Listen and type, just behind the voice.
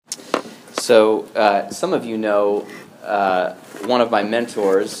Some of you know one of my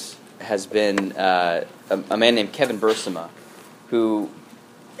mentors has been a man named Kevin Bursama, who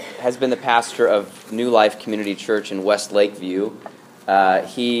has been the pastor of New Life Community Church in West Lakeview.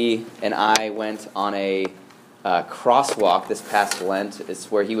 He and I went on a crosswalk this past Lent. It's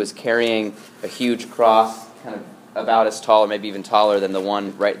where he was carrying a huge cross, kind of about as tall or maybe even taller than the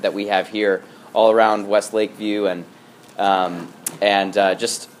one that we have here, all around West Lakeview, and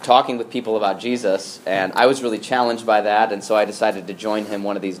just talking with people about Jesus. And I was really challenged by that, and so I decided to join him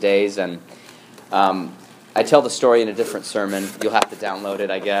one of these days. And I tell the story in a different sermon. You'll have to download it,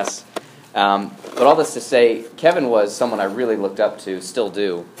 I guess. But all this to say, Kevin was someone I really looked up to, still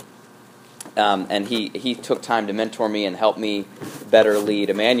do. And he took time to mentor me and help me better lead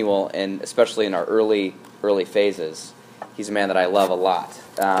Emmanuel, and especially in our early phases. He's a man that I love a lot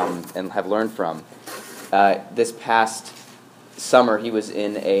and have learned from. This past summer, he was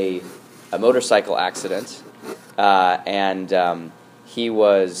in a motorcycle accident, and he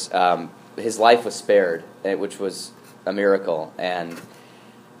was his life was spared, which was a miracle. And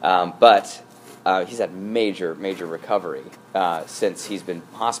but he's had major recovery since he's been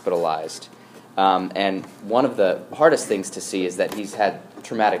hospitalized. And one of the hardest things to see is that he's had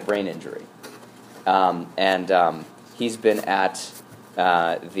traumatic brain injury. And he's been at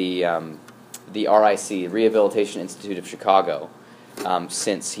the RIC, Rehabilitation Institute of Chicago,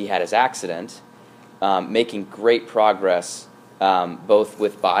 since he had his accident, making great progress both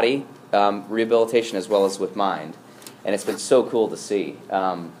with body rehabilitation as well as with mind. And it's been so cool to see.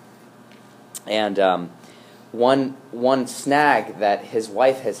 One snag that his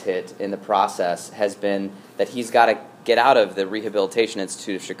wife has hit in the process has been that he's got to get out of the Rehabilitation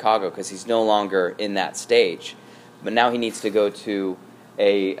Institute of Chicago because he's no longer in that stage. But now he needs to go to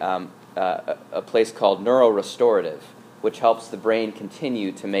a place called neurorestorative, which helps the brain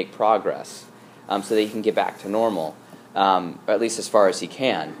continue to make progress so that he can get back to normal, or at least as far as he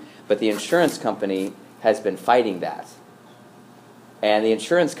can. But the insurance company has been fighting that. And the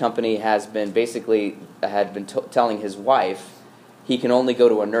insurance company has been telling his wife he can only go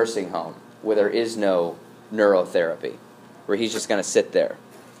to a nursing home where there is no neurotherapy, where he's just going to sit there.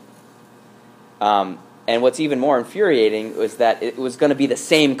 And what's even more infuriating was that it was going to be the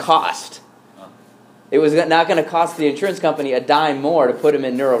same cost. It was not going to cost the insurance company a dime more to put him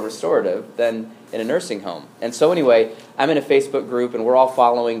in neurorestorative than in a nursing home. And so anyway, I'm in a Facebook group, and we're all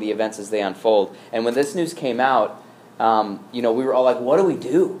following the events as they unfold. And when this news came out, we were all like, what do we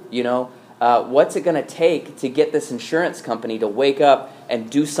do? What's it going to take to get this insurance company to wake up and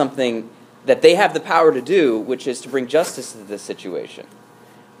do something that they have the power to do, which is to bring justice to this situation?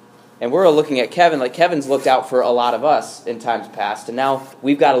 And we're all looking at Kevin, like Kevin's looked out for a lot of us in times past, and now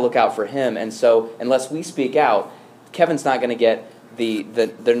we've got to look out for him. And so unless we speak out, Kevin's not going to get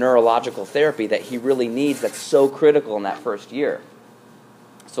the neurological therapy that he really needs that's so critical in that first year.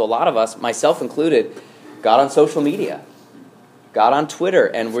 So a lot of us, myself included, got on social media, got on Twitter,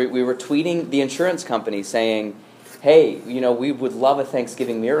 and we were tweeting the insurance company saying, hey, we would love a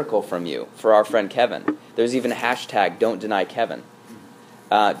Thanksgiving miracle from you for our friend Kevin. There's even a hashtag, Don't Deny Kevin.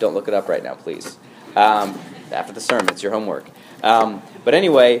 Don't look it up right now, please. After the sermon, it's your homework. But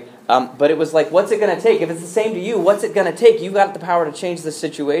anyway, but it was like, what's it going to take? If it's the same to you, what's it going to take? You've got the power to change the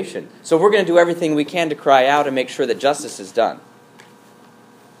situation. So we're going to do everything we can to cry out and make sure that justice is done.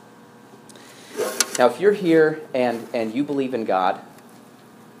 Now, if you're here and you believe in God,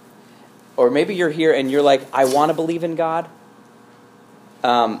 or maybe you're here and you're like, I want to believe in God,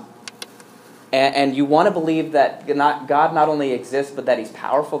 and you want to believe that God not only exists, but that He's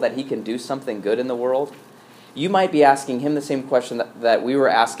powerful, that He can do something good in the world, you might be asking Him the same question that we were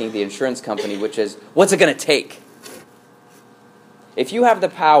asking the insurance company, which is, what's it going to take? If you have the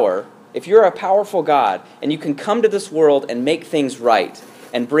power, if you're a powerful God, and you can come to this world and make things right,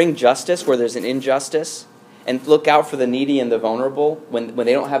 and bring justice where there's an injustice, and look out for the needy and the vulnerable when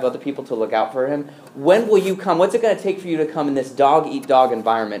they don't have other people to look out for him, when will you come? What's it going to take for you to come in this dog-eat-dog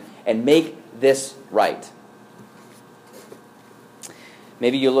environment and make this right?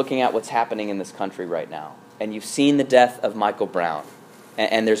 Maybe you're looking at what's happening in this country right now, and you've seen the death of Michael Brown,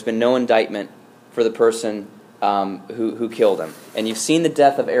 and there's been no indictment for the person who killed him. And you've seen the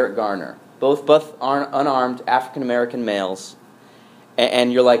death of Eric Garner, both unarmed African-American males,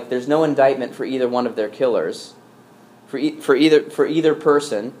 and you're like, there's no indictment for either one of their killers, for either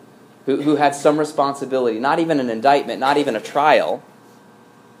person who had some responsibility, not even an indictment, not even a trial.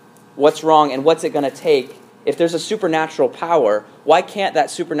 What's wrong, and what's it going to take? If there's a supernatural power, why can't that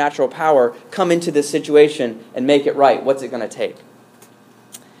supernatural power come into this situation and make it right? What's it going to take?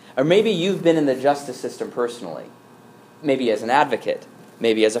 Or maybe you've been in the justice system personally, maybe as an advocate,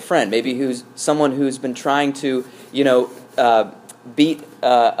 maybe as a friend, maybe who's someone who's been trying to, beat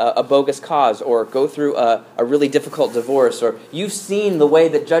a bogus cause or go through a really difficult divorce, or you've seen the way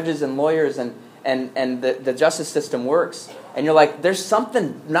that judges and lawyers and the justice system works, and you're like, there's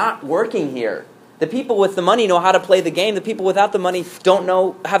something not working here. The people with the money know how to play the game. The people without the money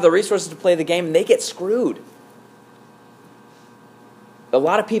have the resources to play the game, and they get screwed. A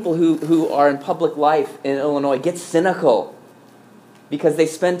lot of people who are in public life in Illinois get cynical because they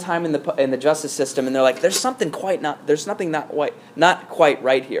spend time in the justice system, and they're like, there's something not quite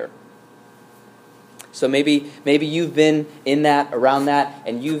right here. So maybe you've been in that, around that,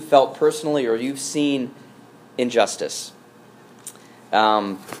 and you've felt personally, or you've seen injustice.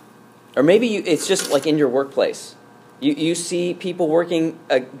 Or maybe it's just like in your workplace. You see people working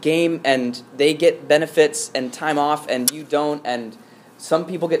a game, and they get benefits and time off, and you don't, and some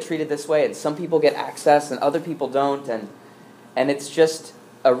people get treated this way, and some people get access, and other people don't, and it's just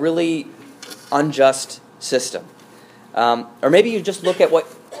a really unjust system. Or maybe you just look at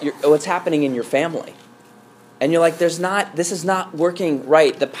what's happening in your family, and you're like, this is not working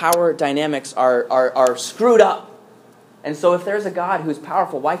right. The power dynamics are screwed up. And so if there's a God who's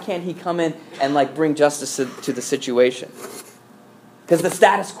powerful, why can't he come in and bring justice to the situation? Because the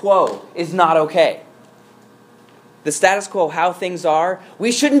status quo is not okay. The status quo, how things are,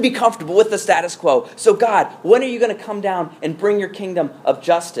 we shouldn't be comfortable with the status quo. So God, when are you going to come down and bring your kingdom of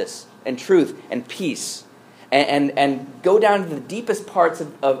justice and truth and peace? And go down to the deepest parts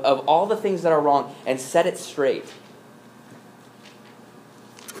of all the things that are wrong and set it straight.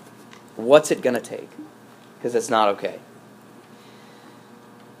 What's it going to take? Because it's not okay.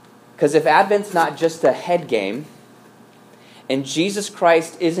 Because if Advent's not just a head game, and Jesus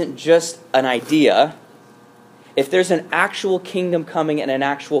Christ isn't just an idea, if there's an actual kingdom coming and an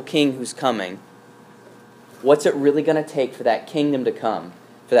actual king who's coming, what's it really going to take for that kingdom to come,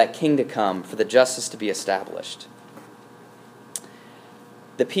 for that king to come, for the justice to be established?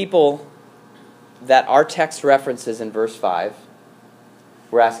 The people that our text references in verse 5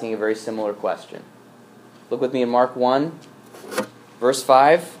 were asking a very similar question. Look with me in Mark 1, verse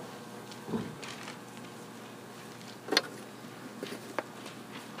 5.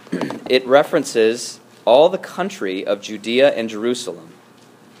 It references all the country of Judea and Jerusalem.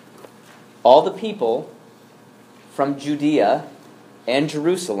 All the people from Judea and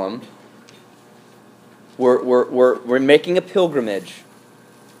Jerusalem were making a pilgrimage.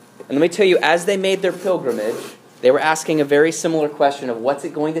 And let me tell you, as they made their pilgrimage, they were asking a very similar question of what's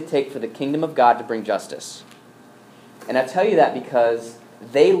it going to take for the kingdom of God to bring justice. And I tell you that because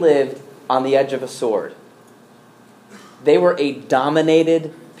they lived on the edge of a sword. They were a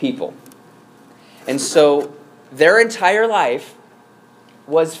dominated people. And so their entire life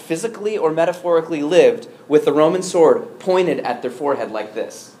was physically or metaphorically lived with the Roman sword pointed at their forehead like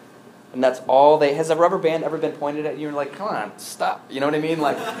this. And that's all they... Has a rubber band ever been pointed at you? You're like, come on, stop. You know what I mean?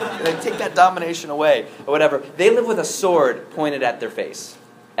 Take that domination away or whatever. They live with a sword pointed at their face,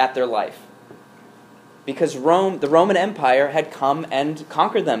 at their life. Because the Roman Empire had come and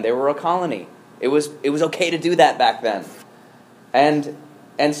conquered them. They were a colony. It was okay to do that back then.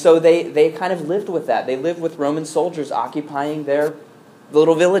 And so they kind of lived with that. They lived with Roman soldiers occupying their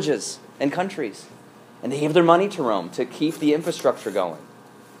little villages and countries. And they gave their money to Rome to keep the infrastructure going.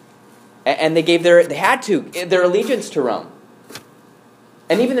 And they had their allegiance to Rome.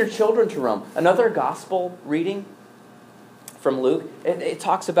 And even their children to Rome. Another gospel reading from Luke, it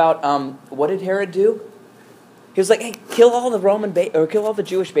talks about what did Herod do? He was like, hey, kill all the kill all the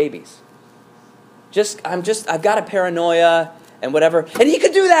Jewish babies. I've got a paranoia and whatever. And he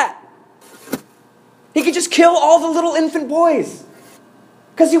could do that. He could just kill all the little infant boys.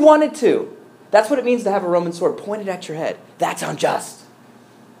 Because he wanted to. That's what it means to have a Roman sword pointed at your head. That's unjust.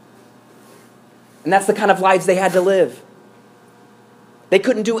 And that's the kind of lives they had to live. They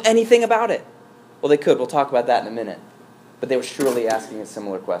couldn't do anything about it. Well, they could. We'll talk about that in a minute. But they were surely asking a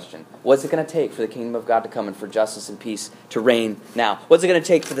similar question. What's it going to take for the kingdom of God to come and for justice and peace to reign now? What's it going to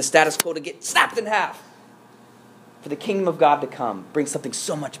take for the status quo to get snapped in half? For the kingdom of God to come, bring something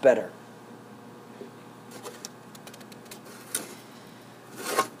so much better.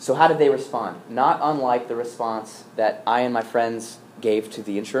 So how did they respond? Not unlike the response that I and my friends gave to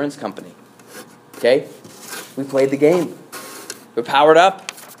the insurance company. Okay? We played the game. We're powered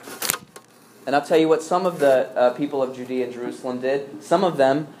up. And I'll tell you what some of the people of Judea and Jerusalem did. Some of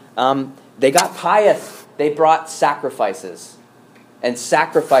them, they got pious. They brought sacrifices. And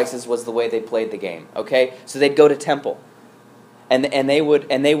sacrifices was the way they played the game. Okay? So they'd go to temple. And they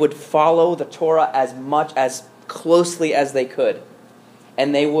would follow the Torah as closely as they could.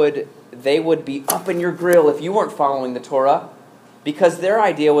 And they would be up in your grill if you weren't following the Torah. Because their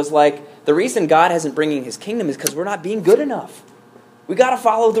idea was like, the reason God isn't bringing his kingdom is because we're not being good enough. We got to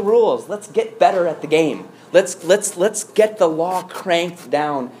follow the rules. Let's get better at the game. Let's get the law cranked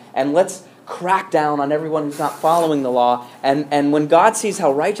down, and let's crack down on everyone who's not following the law. And when God sees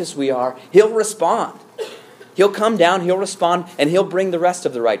how righteous we are, he'll respond. He'll come down, he'll respond, and he'll bring the rest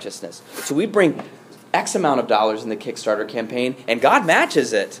of the righteousness. So we bring X amount of dollars in the Kickstarter campaign, and God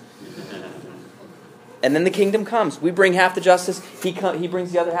matches it. And then the kingdom comes. We bring half the justice, he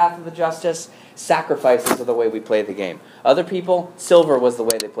brings the other half of the justice. Sacrifices are the way we play the game. Other people, silver was the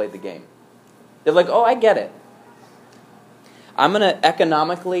way they played the game. They're like, oh, I get it. I'm going to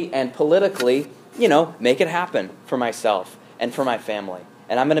economically and politically, make it happen for myself and for my family.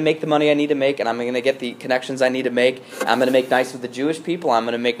 And I'm going to make the money I need to make, and I'm going to get the connections I need to make. I'm going to make nice with the Jewish people. I'm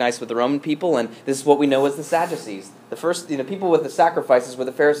going to make nice with the Roman people. And this is what we know as the Sadducees. The first, people with the sacrifices were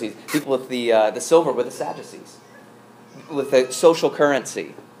the Pharisees. People with the silver were the Sadducees. With the social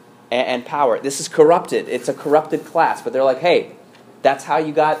currency and power. This is corrupted. It's a corrupted class. But they're like, hey, that's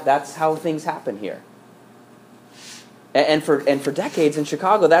how things happen here. And for decades in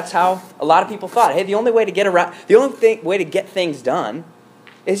Chicago, that's how a lot of people thought. Hey, the only way to get things done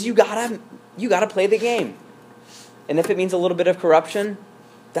is you gotta play the game. And if it means a little bit of corruption,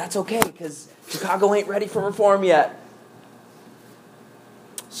 that's okay, because Chicago ain't ready for reform yet.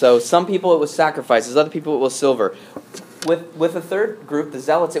 So some people it was sacrifices, other people it was silver. With the third group, the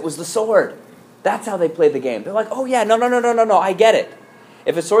Zealots, it was the sword. That's how they played the game. They're like, oh yeah, no, I get it.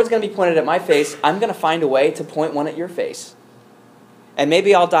 If a sword's going to be pointed at my face, I'm going to find a way to point one at your face. And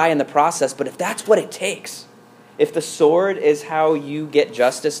maybe I'll die in the process, but if that's what it takes, if the sword is how you get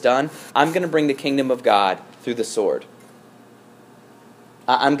justice done, I'm going to bring the kingdom of God through the sword.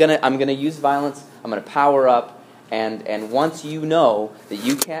 I'm going to use violence, I'm going to power up, and once you know that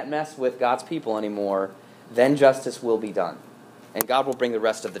you can't mess with God's people anymore, then justice will be done. And God will bring the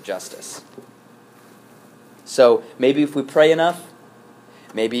rest of the justice. So maybe if we pray enough,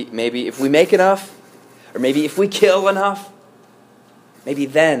 maybe if we make enough, or maybe if we kill enough, maybe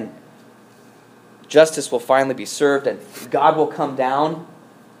then justice will finally be served and God will come down.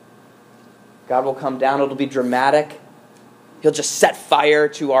 God will come down. It'll be dramatic. He'll just set fire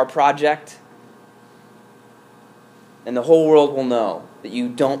to our project. And the whole world will know that you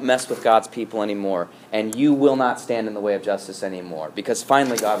don't mess with God's people anymore, and you will not stand in the way of justice anymore, because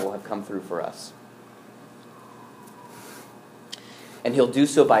finally God will have come through for us. And he'll do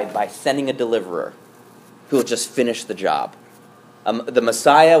so by sending a deliverer who will just finish the job. The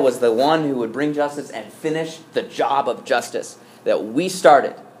Messiah was the one who would bring justice and finish the job of justice that we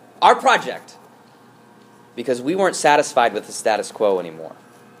started, our project, because we weren't satisfied with the status quo anymore.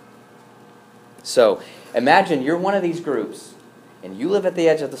 So imagine you're one of these groups, and you live at the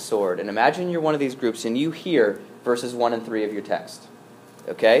edge of the sword, and imagine you're one of these groups, and you hear verses 1 and 3 of your text,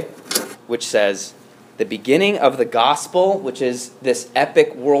 okay? Which says, the beginning of the gospel, which is this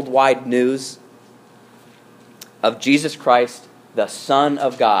epic worldwide news of Jesus Christ, the Son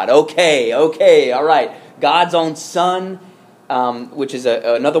of God. Okay, all right. God's own Son, which is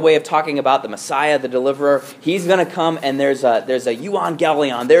another way of talking about the Messiah, the deliverer. He's going to come, and there's a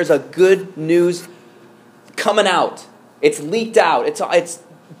euangelion. There's a good news coming out. It's leaked out. It's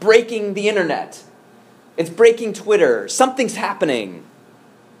breaking the internet. It's breaking Twitter. Something's happening.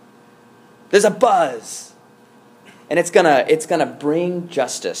 There's a buzz. And it's gonna bring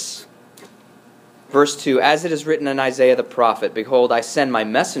justice. Verse 2, as it is written in Isaiah the prophet, behold, I send my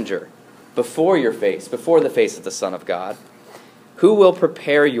messenger before your face, before the face of the Son of God, who will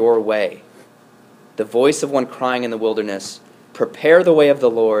prepare your way. The voice of one crying in the wilderness, prepare the way of the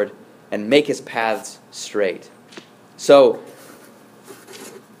Lord, and make his paths straight. So,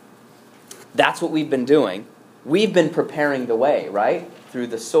 that's what we've been doing. We've been preparing the way, right? Through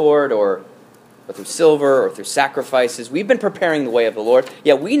the sword or through silver or through sacrifices. We've been preparing the way of the Lord.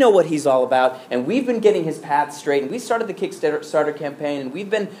 Yeah, we know what he's all about, and we've been getting his path straight. And we started the Kickstarter campaign, and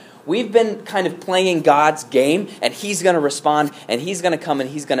we've been kind of playing God's game, and he's going to respond, and he's going to come,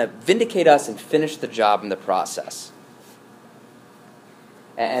 and he's going to vindicate us and finish the job in the process.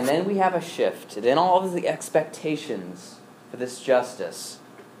 And then we have a shift. And then all of the expectations for this justice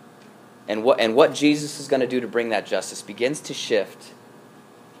and what Jesus is going to do to bring that justice begins to shift.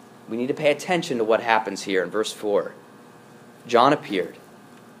 We need to pay attention to what happens here in verse 4. John appeared,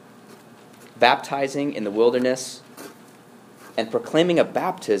 baptizing in the wilderness and proclaiming a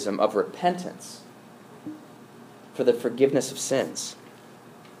baptism of repentance for the forgiveness of sins.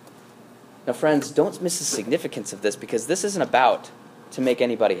 Now, friends, don't miss the significance of this, because this isn't about to make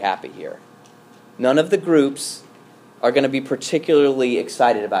anybody happy here. None of the groups are going to be particularly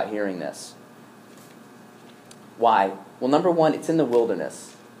excited about hearing this. Why? Well, number one, it's in the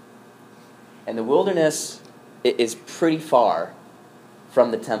wilderness. And the wilderness is pretty far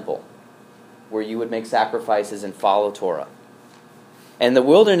from the temple, where you would make sacrifices and follow Torah. And the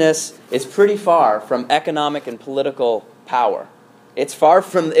wilderness is pretty far from economic and political power. It's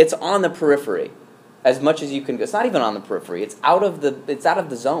on the periphery, as much as you can go. It's not even on the periphery. It's out of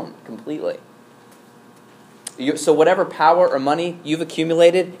the zone completely. So whatever power or money you've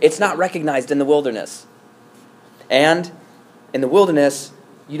accumulated, it's not recognized in the wilderness. And in the wilderness,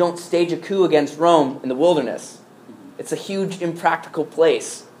 you don't stage a coup against Rome in the wilderness. It's a huge, impractical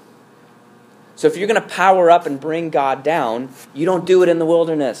place. So if you're going to power up and bring God down, you don't do it in the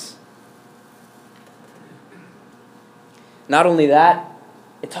wilderness. Not only that,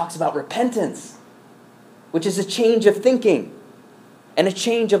 it talks about repentance, which is a change of thinking and a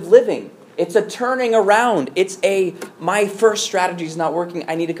change of living. It's a turning around. My first strategy is not working.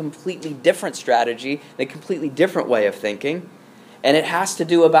 I need a completely different strategy, a completely different way of thinking. And it has to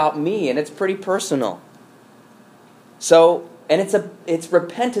do about me, and it's pretty personal. So, and it's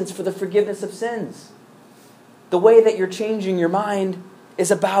repentance for the forgiveness of sins. The way that you're changing your mind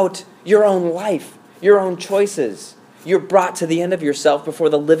is about your own life, your own choices. You're brought to the end of yourself before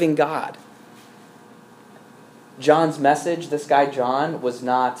the living God. John's message, this guy John, was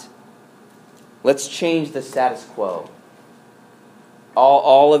not, let's change the status quo.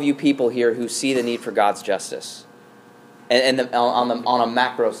 All of you people here who see the need for God's justice, and on a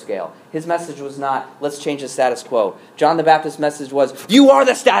macro scale. His message was not, let's change the status quo. John the Baptist's message was, you are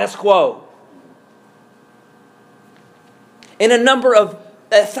the status quo. In a number of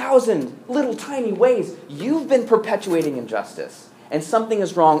 1,000 little tiny ways, you've been perpetuating injustice. And something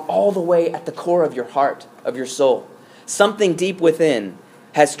is wrong all the way at the core of your heart, of your soul. Something deep within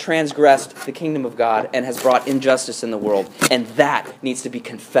has transgressed the kingdom of God and has brought injustice in the world. And that needs to be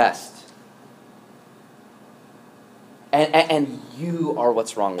confessed. And you are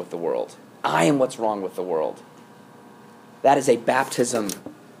what's wrong with the world. I am what's wrong with the world. That is a baptism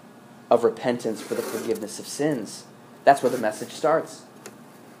of repentance for the forgiveness of sins. That's where the message starts.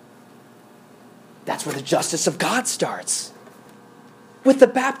 That's where the justice of God starts. With the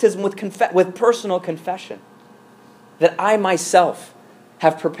baptism, with personal confession. That I myself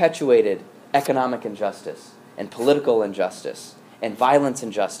have perpetuated economic injustice and political injustice and violence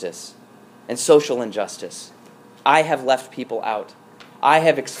injustice and social injustice. I have left people out. I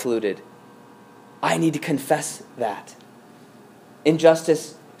have excluded. I need to confess that.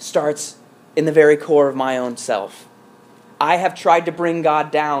 Injustice starts in the very core of my own self. I have tried to bring God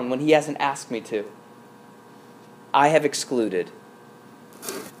down when He hasn't asked me to. I have excluded.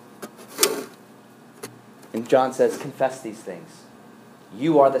 And John says, confess these things.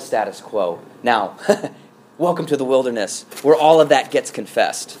 You are the status quo. Now, welcome to the wilderness, where all of that gets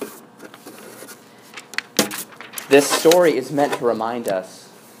confessed. This story is meant to remind us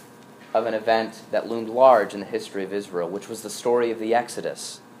of an event that loomed large in the history of Israel, which was the story of the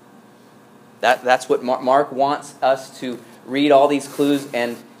Exodus. That's what Mark wants us to read, all these clues,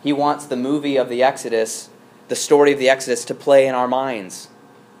 and he wants the movie of the Exodus, the story of the Exodus, to play in our minds.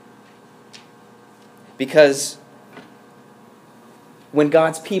 Because when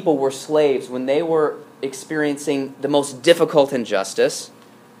God's people were slaves, when they were experiencing the most difficult injustice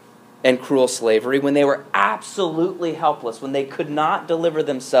and cruel slavery, when they were absolutely helpless, when they could not deliver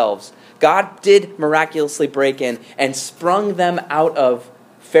themselves, God did miraculously break in and sprung them out of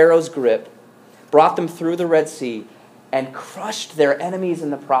Pharaoh's grip, brought them through the Red Sea, and crushed their enemies in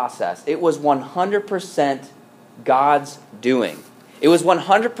the process. It was 100% God's doing. It was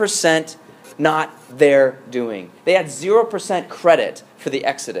 100% not their doing. They had 0% credit for the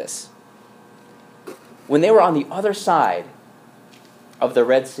Exodus. When they were on the other side of the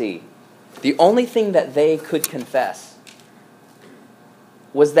Red Sea, the only thing that they could confess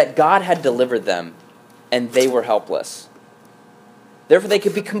was that God had delivered them and they were helpless. Therefore, they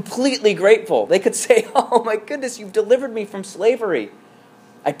could be completely grateful. They could say, oh my goodness, you've delivered me from slavery.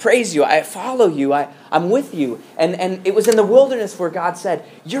 I praise you. I follow you. I'm with you. And it was in the wilderness where God said,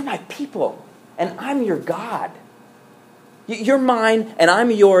 you're my people and I'm your God. You're mine and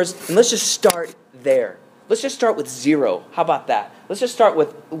I'm yours. And let's just start there. Let's just start with zero. How about that? Let's just start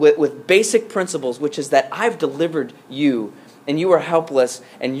with basic principles, which is that I've delivered you and you are helpless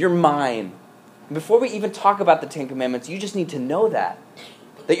and you're mine. And before we even talk about the Ten Commandments, you just need to know that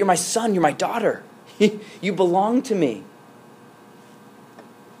you're my son, you're my daughter. You belong to me.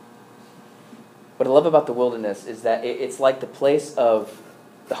 What I love about the wilderness is that it's like the place of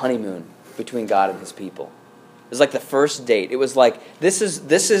the honeymoon between God and His people. It was like the first date. It was like, this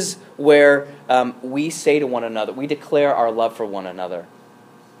is where we say to one another, we declare our love for one another.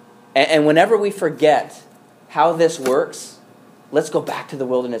 And whenever we forget how this works, let's go back to the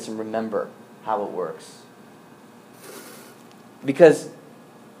wilderness and remember how it works. Because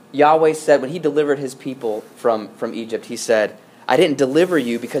Yahweh said, when he delivered his people from Egypt, he said, I didn't deliver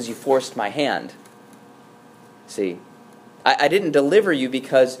you because you forced my hand. See, I didn't deliver you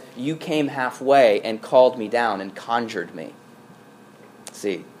because you came halfway and called me down and conjured me.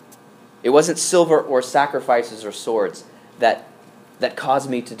 See, it wasn't silver or sacrifices or swords that caused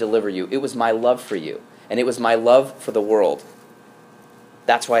me to deliver you. It was my love for you, and it was my love for the world.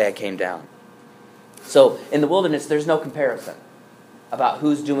 That's why I came down. So in the wilderness, there's no comparison about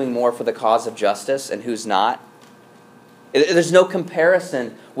who's doing more for the cause of justice and who's not. There's no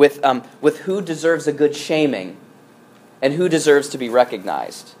comparison with who deserves a good shaming and who deserves to be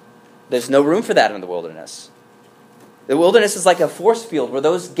recognized. There's no room for that in the wilderness. The wilderness is like a force field where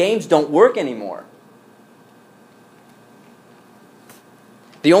those games don't work anymore.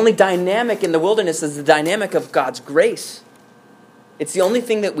 The only dynamic in the wilderness is the dynamic of God's grace. It's the only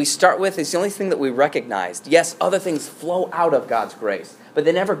thing that we start with. It's the only thing that we recognize. Yes, other things flow out of God's grace, but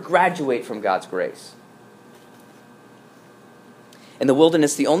they never graduate from God's grace. In the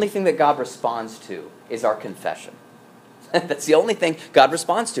wilderness, the only thing that God responds to is our confession. That's the only thing God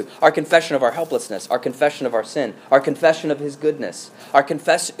responds to. Our confession of our helplessness, our confession of our sin, our confession of his goodness, our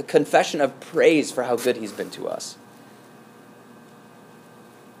confession of praise for how good he's been to us.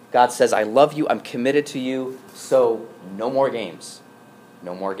 God says, I love you, I'm committed to you, so no more games.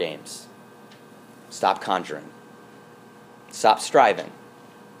 No more games. Stop conjuring. Stop striving.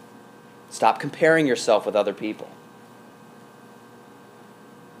 Stop comparing yourself with other people.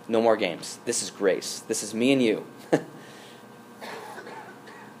 No more games. This is grace. This is me and you.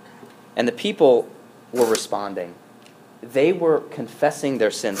 And the people were responding. They were confessing their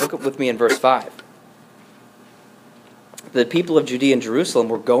sins. Look with me in verse 5. The people of Judea and Jerusalem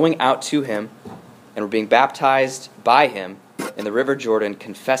were going out to him and were being baptized by him in the river Jordan,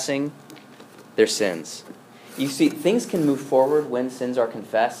 confessing their sins. You see, things can move forward when sins are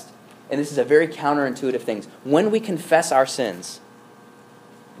confessed, and this is a very counterintuitive thing. When we confess our sins,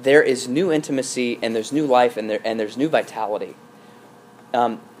 there is new intimacy, and there's new life, and there's new vitality.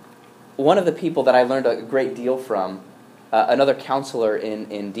 One of the people that I learned a great deal from, another counselor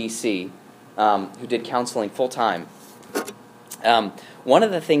in D.C., who did counseling full-time, one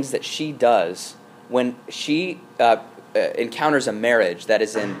of the things that she does when she encounters a marriage that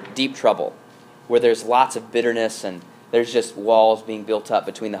is in deep trouble, where there's lots of bitterness and there's just walls being built up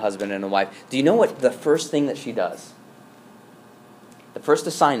between the husband and the wife, do you know what the first thing that she does? The first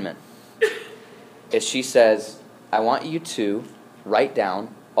assignment is she says, I want you to write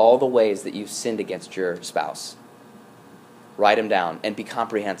down all the ways that you've sinned against your spouse. Write them down and be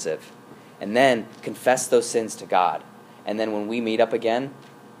comprehensive. And then confess those sins to God. And then when we meet up again,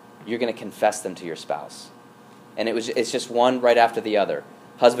 you're going to confess them to your spouse. And it's just one right after the other.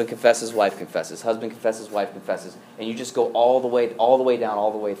 Husband confesses, wife confesses. Husband confesses, wife confesses. And you just go all the way down,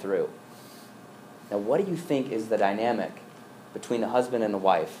 all the way through. Now, what do you think is the dynamic between the husband and the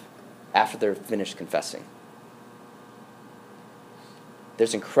wife after they're finished confessing?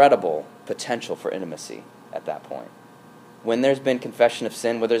 There's incredible potential for intimacy at that point. When there's been confession of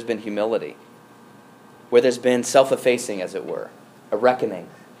sin, where there's been humility, where there's been self-effacing, as it were, a reckoning.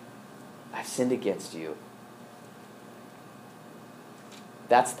 I've sinned against you.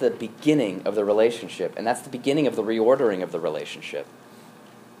 That's the beginning of the relationship, and that's the beginning of the reordering of the relationship.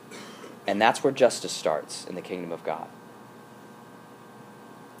 And that's where justice starts in the kingdom of God.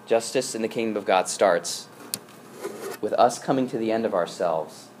 Justice in the kingdom of God starts with us coming to the end of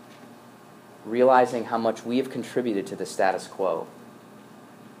ourselves, realizing how much we have contributed to the status quo,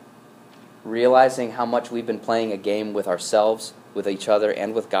 realizing how much we've been playing a game with ourselves, with each other,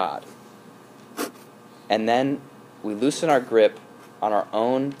 and with God. And then we loosen our grip on our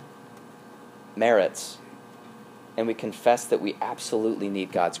own merits, and we confess that we absolutely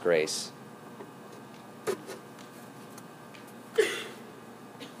need God's grace.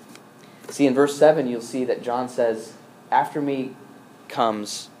 See, in verse 7, you'll see that John says, after me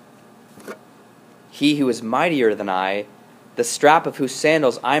comes he who is mightier than I, the strap of whose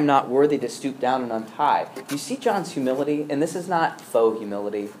sandals I am not worthy to stoop down and untie. You see John's humility? And this is not faux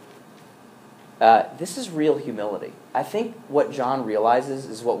humility. This is real humility. I think what John realizes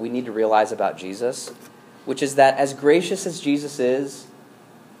is what we need to realize about Jesus, which is that as gracious as Jesus is,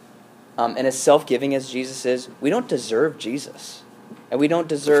 and as self-giving as Jesus is, we don't deserve Jesus. And we don't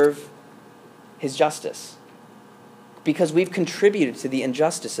deserve his justice. Because we've contributed to the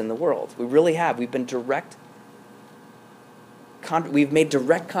injustice in the world. We really have. We've made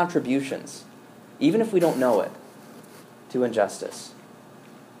direct contributions, even if we don't know it, to injustice.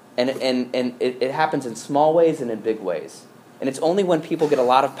 And it happens in small ways and in big ways. And it's only when people get a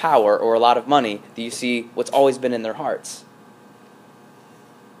lot of power or a lot of money that you see what's always been in their hearts.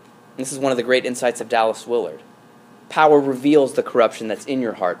 And this is one of the great insights of Dallas Willard. Power reveals the corruption that's in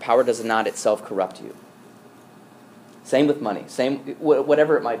your heart. Power does not itself corrupt you. Same with money. Same,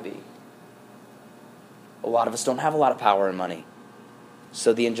 whatever it might be. A lot of us don't have a lot of power and money.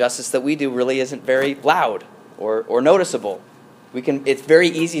 So the injustice that we do really isn't very loud or noticeable. It's very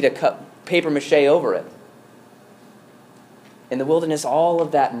easy to cut paper mache over it. In the wilderness, all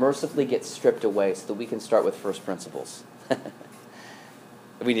of that mercifully gets stripped away so that we can start with first principles.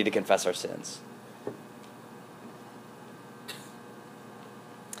 We need to confess our sins.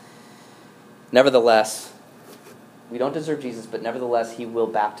 Nevertheless, we don't deserve Jesus, but nevertheless, he will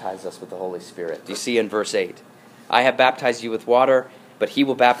baptize us with the Holy Spirit. Do you see in verse 8? I have baptized you with water, but he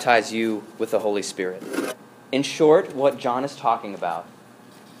will baptize you with the Holy Spirit. In short, what John is talking about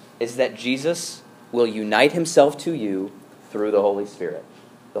is that Jesus will unite himself to you through the Holy Spirit.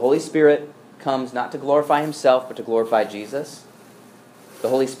 The Holy Spirit comes not to glorify himself, but to glorify Jesus. The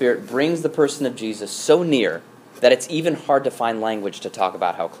Holy Spirit brings the person of Jesus so near that it's even hard to find language to talk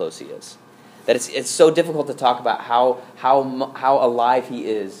about how close he is. That it's so difficult to talk about how alive he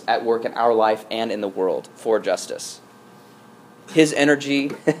is at work in our life and in the world for justice. His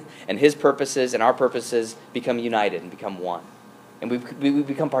energy and his purposes and our purposes become united and become one. And we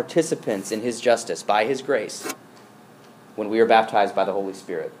become participants in his justice by his grace when we are baptized by the Holy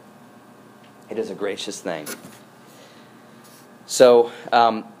Spirit. It is a gracious thing. So,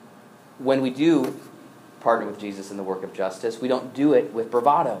 when we do partner with Jesus in the work of justice, we don't do it with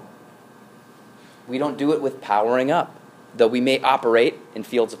bravado. We don't do it with powering up, though we may operate in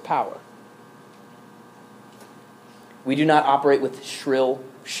fields of power. We do not operate with shrill,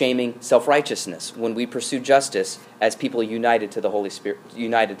 shaming self-righteousness when we pursue justice as people united to the Holy Spirit,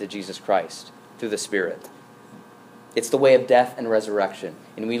 united to Jesus Christ through the Spirit. It's the way of death and resurrection.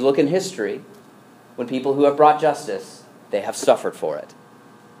 And we look in history, when people who have brought justice, they have suffered for it.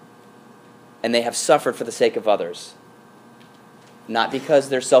 And they have suffered for the sake of others. Not because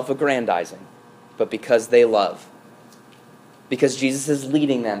they're self-aggrandizing, but because they love. Because Jesus is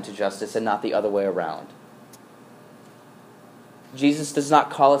leading them to justice and not the other way around. Jesus does not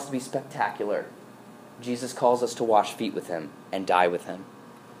call us to be spectacular. Jesus calls us to wash feet with him and die with him.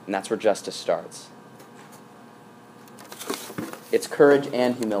 And that's where justice starts. It's courage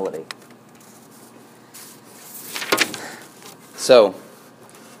and humility. So,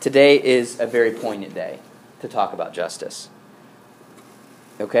 today is a very poignant day to talk about justice.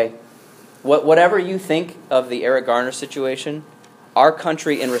 Okay? Whatever you think of the Eric Garner situation, our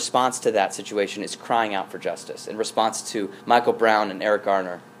country, in response to that situation, is crying out for justice. In response to Michael Brown and Eric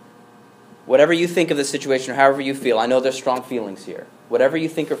Garner. Whatever you think of the situation, or however you feel, I know there's strong feelings here. Whatever you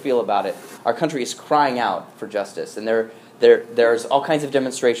think or feel about it, our country is crying out for justice. And there's all kinds of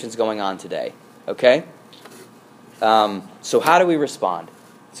demonstrations going on today. Okay? So how do we respond?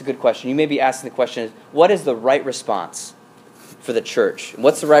 It's a good question. You may be asking the question, what is the right response for the church?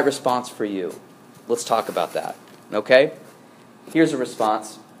 What's the right response for you? Let's talk about that. Okay? Here's a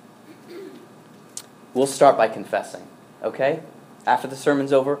response. We'll start by confessing. Okay? After the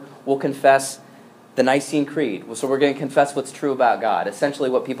sermon's over, we'll confess the Nicene Creed. So we're going to confess what's true about God. Essentially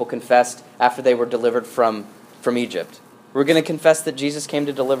what people confessed after they were delivered from Egypt. We're going to confess that Jesus came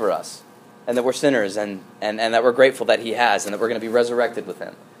to deliver us. And that we're sinners, and that we're grateful that he has, and that we're going to be resurrected with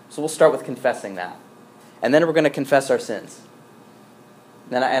him. So we'll start with confessing that. And then we're going to confess our sins.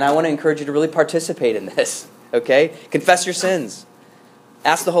 And I want to encourage you to really participate in this, okay? Confess your sins.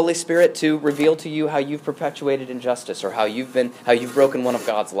 Ask the Holy Spirit to reveal to you how you've perpetuated injustice, or how you've broken one of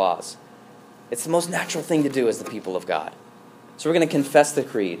God's laws. It's the most natural thing to do as the people of God. So we're going to confess the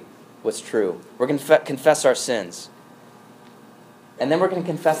creed, what's true. We're going to confess our sins. And then we're going to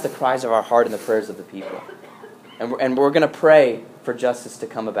confess the cries of our heart and the prayers of the people. And we're going to pray for justice to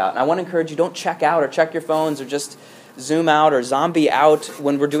come about. And I want to encourage you, don't check out or check your phones or just zoom out or zombie out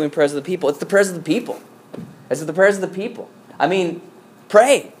when we're doing prayers of the people. It's the prayers of the people. It's the prayers of the people. I mean,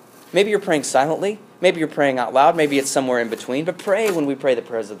 pray. Maybe you're praying silently. Maybe you're praying out loud. Maybe it's somewhere in between. But pray when we pray the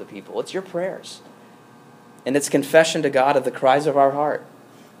prayers of the people. It's your prayers. And it's confession to God of the cries of our heart.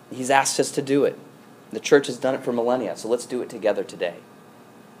 He's asked us to do it. The church has done it for millennia, so let's do it together today.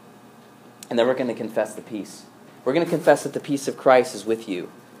 And then we're going to confess the peace. We're going to confess that the peace of Christ is with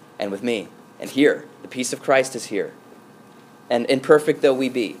you and with me. And here, the peace of Christ is here. And imperfect though we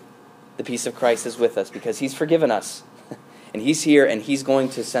be, the peace of Christ is with us because he's forgiven us. And he's here and he's going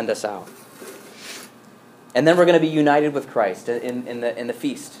to send us out. And then we're going to be united with Christ in the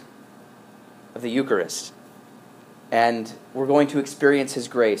feast of the Eucharist. And we're going to experience His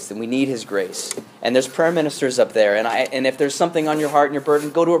grace, and we need His grace. And there's prayer ministers up there. And if there's something on your heart and your burden,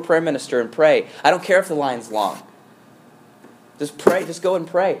 go to a prayer minister and pray. I don't care if the line's long. Just pray. Just go and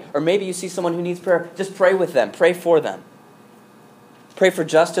pray. Or maybe you see someone who needs prayer. Just pray with them. Pray for them. Pray for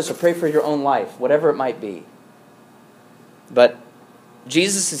justice or pray for your own life, whatever it might be. But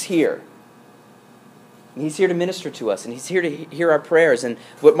Jesus is here. And He's here to minister to us, and He's here to hear our prayers. And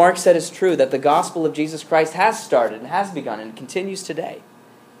what Mark said is true, that the gospel of Jesus Christ has started and has begun and continues today.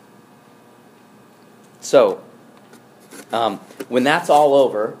 So, when that's all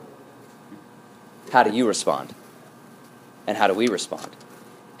over, how do you respond? And how do we respond?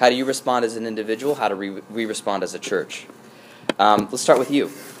 How do you respond as an individual? How do we respond as a church? Let's start with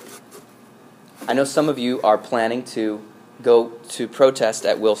you. I know some of you are planning to go to protest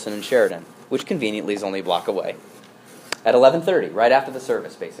at Wilson and Sheridan, which conveniently is only a block away, at 11:30, right after the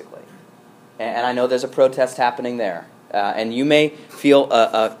service, basically. And I know there's a protest happening there. And you may feel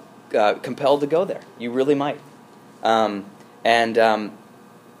compelled to go there. You really might. I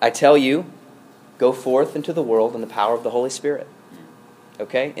tell you, go forth into the world in the power of the Holy Spirit.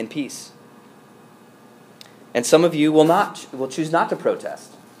 Okay? In peace. And some of you will choose not to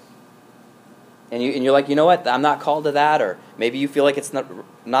protest. And you're like, you know what, I'm not called to that, or maybe you feel like it's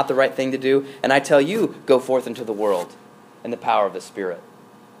not the right thing to do. And I tell you, go forth into the world in the power of the Spirit.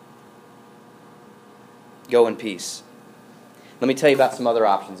 Go in peace. Let me tell you about some other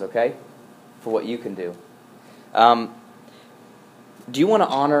options, okay, for what you can do. Do you want to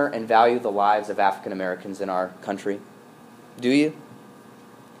honor and value the lives of African Americans in our country? Do you?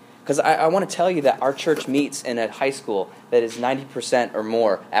 Because I want to tell you that our church meets in a high school that is 90% or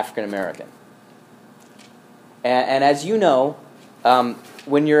more African American. And as you know,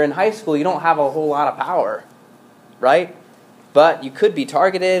 when you're in high school, you don't have a whole lot of power, right? But you could be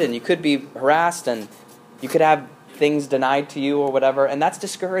targeted, and you could be harassed, and you could have things denied to you or whatever, and that's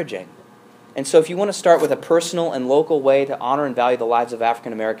discouraging. And so if you want to start with a personal and local way to honor and value the lives of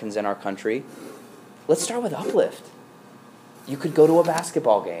African Americans in our country, let's start with Uplift. You could go to a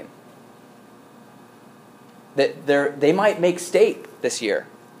basketball game. They might make state this year.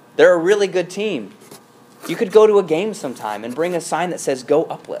 They're a really good team. You could go to a game sometime and bring a sign that says, "Go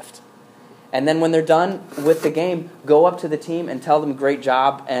Uplift." And then when they're done with the game, go up to the team and tell them great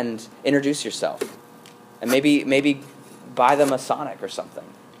job and introduce yourself. And maybe buy them a Sonic or something.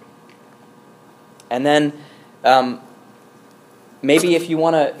 And then maybe if you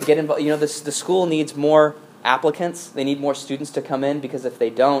want to get involved, the school needs more applicants. They need more students to come in, because if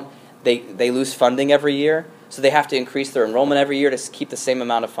they don't, they lose funding every year. So they have to increase their enrollment every year to keep the same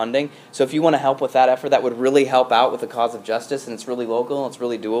amount of funding. So if you want to help with that effort, that would really help out with the cause of justice, and it's really local, and it's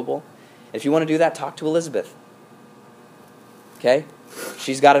really doable. If you want to do that, talk to Elizabeth. Okay?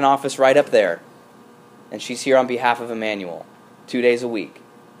 She's got an office right up there, and she's here on behalf of Emmanuel 2 days a week,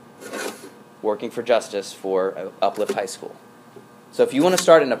 working for justice for Uplift High School. So if you want to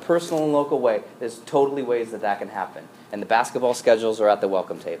start in a personal and local way, there's totally ways that can happen. And the basketball schedules are at the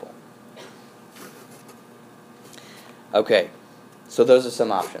welcome table. Okay, so those are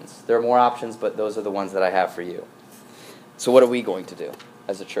some options. There are more options, but those are the ones that I have for you. So what are we going to do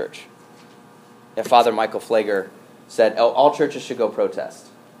as a church? And Father Michael Flager said, all churches should go protest.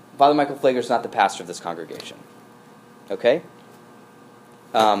 Father Michael Flager is not the pastor of this congregation. Okay?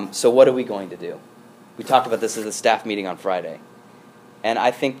 So what are we going to do? We talked about this at the staff meeting on Friday. And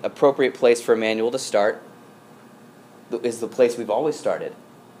I think appropriate place for Emmanuel to start is the place we've always started,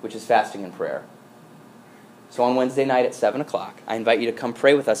 which is fasting and prayer. So on Wednesday night at 7 o'clock, I invite you to come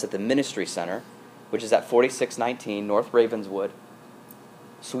pray with us at the Ministry Center, which is at 4619 North Ravenswood,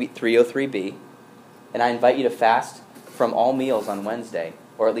 Suite 303B. And I invite you to fast from all meals on Wednesday,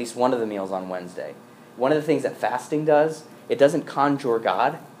 or at least one of the meals on Wednesday. One of the things that fasting does, it doesn't conjure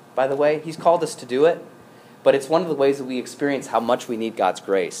God, by the way. He's called us to do it. But it's one of the ways that we experience how much we need God's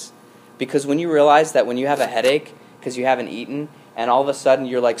grace. Because when you realize that when you have a headache because you haven't eaten, and all of a sudden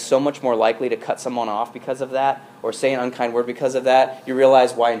you're like so much more likely to cut someone off because of that, or say an unkind word because of that, you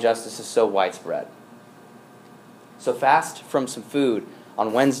realize why injustice is so widespread. So fast from some food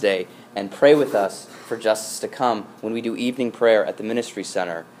on Wednesday and pray with us for justice to come when we do evening prayer at the Ministry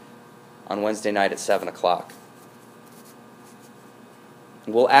Center on Wednesday night at 7 o'clock.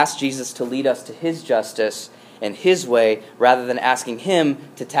 We'll ask Jesus to lead us to His justice and His way, rather than asking Him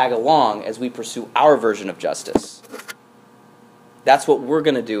to tag along as we pursue our version of justice. That's what we're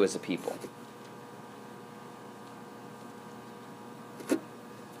going to do as a people.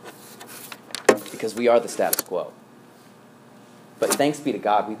 Because we are the status quo. But thanks be to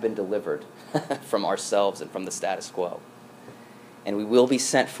God, we've been delivered from ourselves and from the status quo. And we will be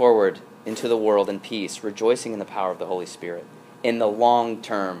sent forward into the world in peace, rejoicing in the power of the Holy Spirit. In the long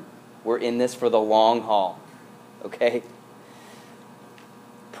term. We're in this for the long haul. Okay?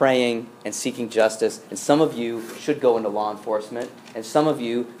 Praying and seeking justice. And some of you should go into law enforcement. And some of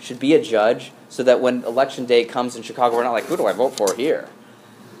you should be a judge so that when election day comes in Chicago, we're not like, who do I vote for here?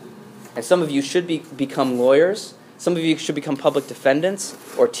 And some of you should become lawyers. Some of you should become public defendants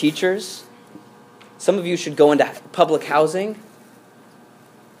or teachers. Some of you should go into public housing.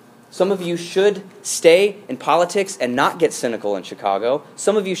 Some of you should stay in politics and not get cynical in Chicago.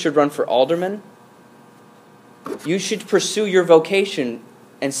 Some of you should run for alderman. You should pursue your vocation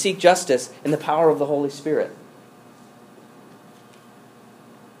and seek justice in the power of the Holy Spirit.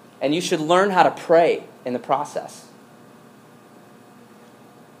 And you should learn how to pray in the process.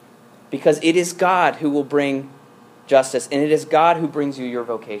 Because it is God who will bring justice, and it is God who brings you your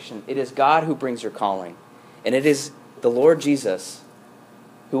vocation. It is God who brings your calling. And it is the Lord Jesus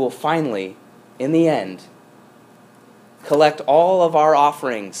who will finally, in the end, collect all of our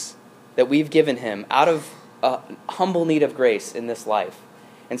offerings that we've given him out of a humble need of grace in this life,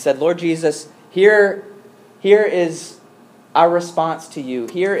 and said, Lord Jesus, here is our response to you.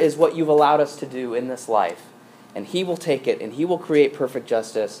 Here is what you've allowed us to do in this life. And he will take it, and he will create perfect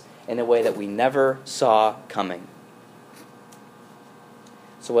justice in a way that we never saw coming.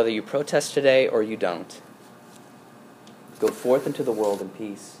 So whether you protest today or you don't, go forth into the world in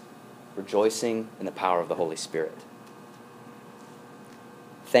peace, rejoicing in the power of the Holy Spirit.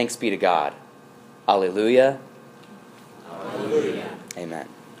 Thanks be to God. Alleluia. Alleluia. Amen.